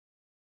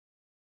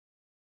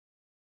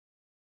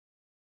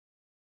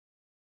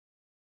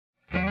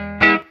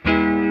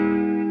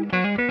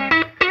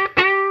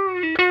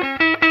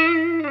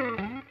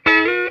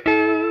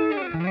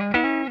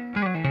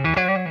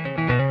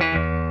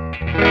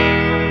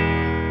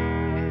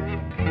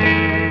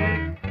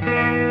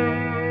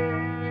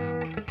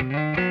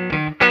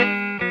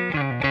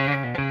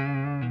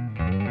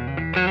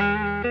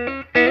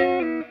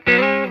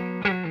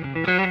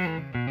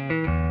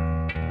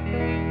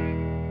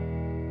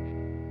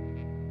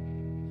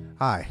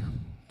Hi,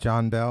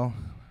 John Bell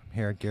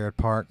here at Garrett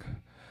Park,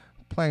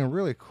 playing a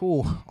really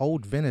cool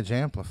old vintage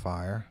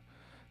amplifier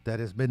that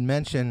has been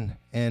mentioned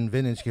in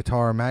Vintage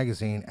Guitar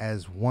Magazine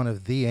as one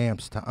of the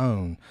amps to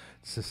own.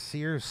 It's the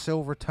Sears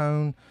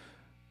Silvertone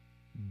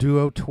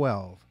Duo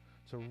 12.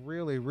 It's a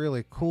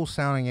really cool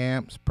sounding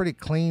amp. It's pretty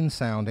clean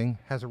sounding,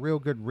 has a real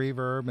good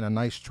reverb and a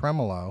nice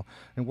tremolo,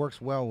 and works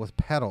well with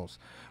pedals.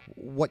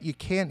 What you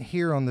can't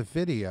hear on the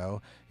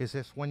video is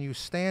if when you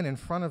stand in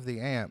front of the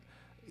amp,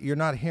 you're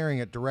not hearing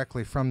it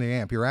directly from the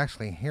amp. You're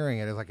actually hearing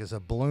it as a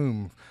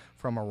bloom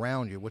from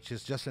around you, which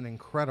is just an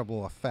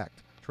incredible effect.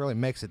 It really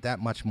makes it that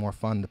much more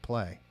fun to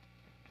play.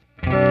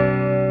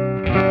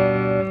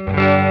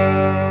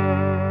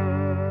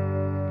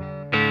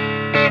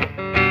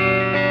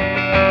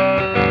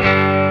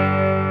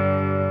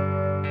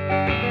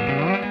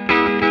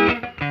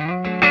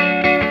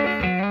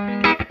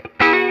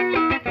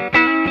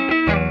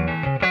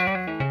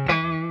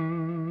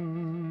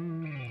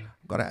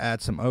 I'm going to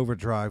add some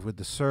overdrive with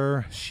the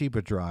Suhr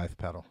Shiba drive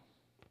pedal.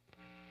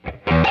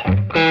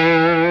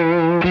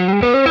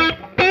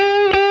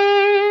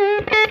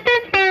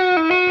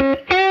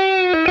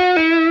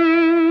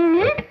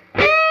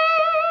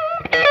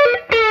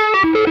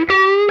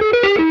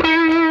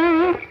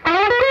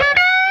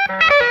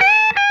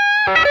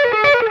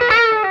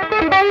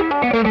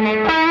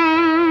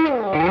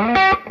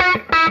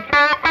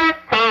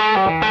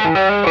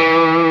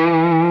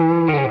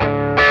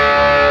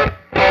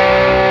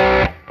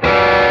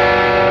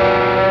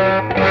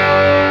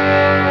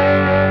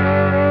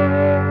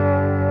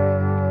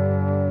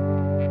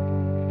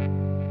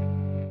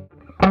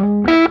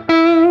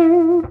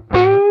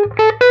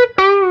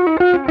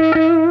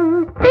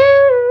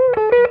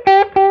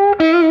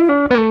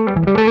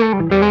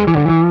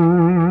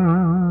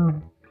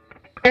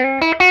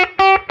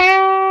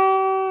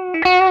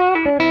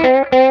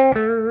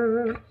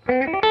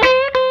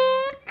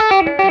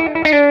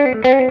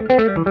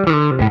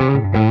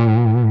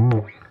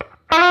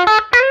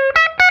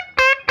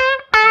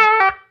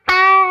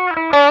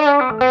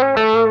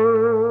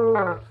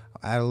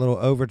 Add a little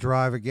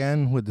overdrive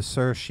again with the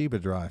Suhr Shiba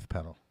drive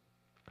pedal.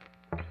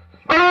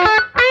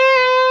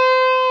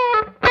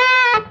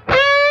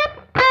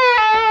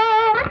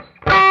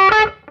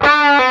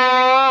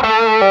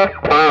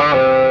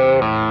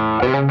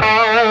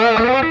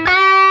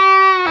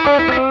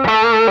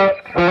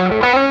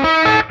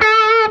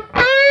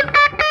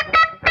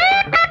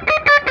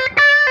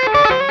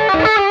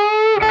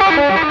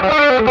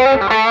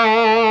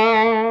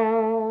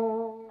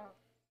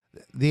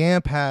 The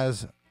amp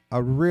has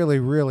a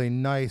really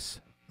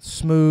nice,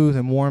 smooth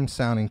and warm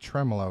sounding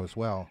tremolo as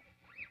well.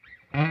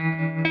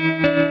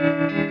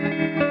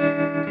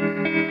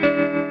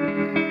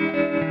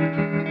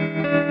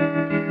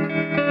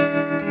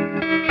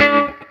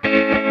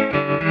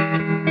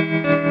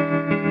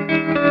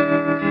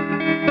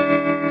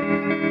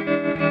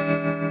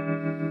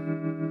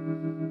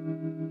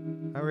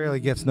 That really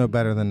gets no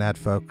better than that,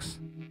 folks.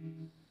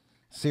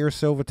 Sears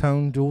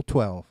Silvertone Dual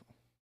 12.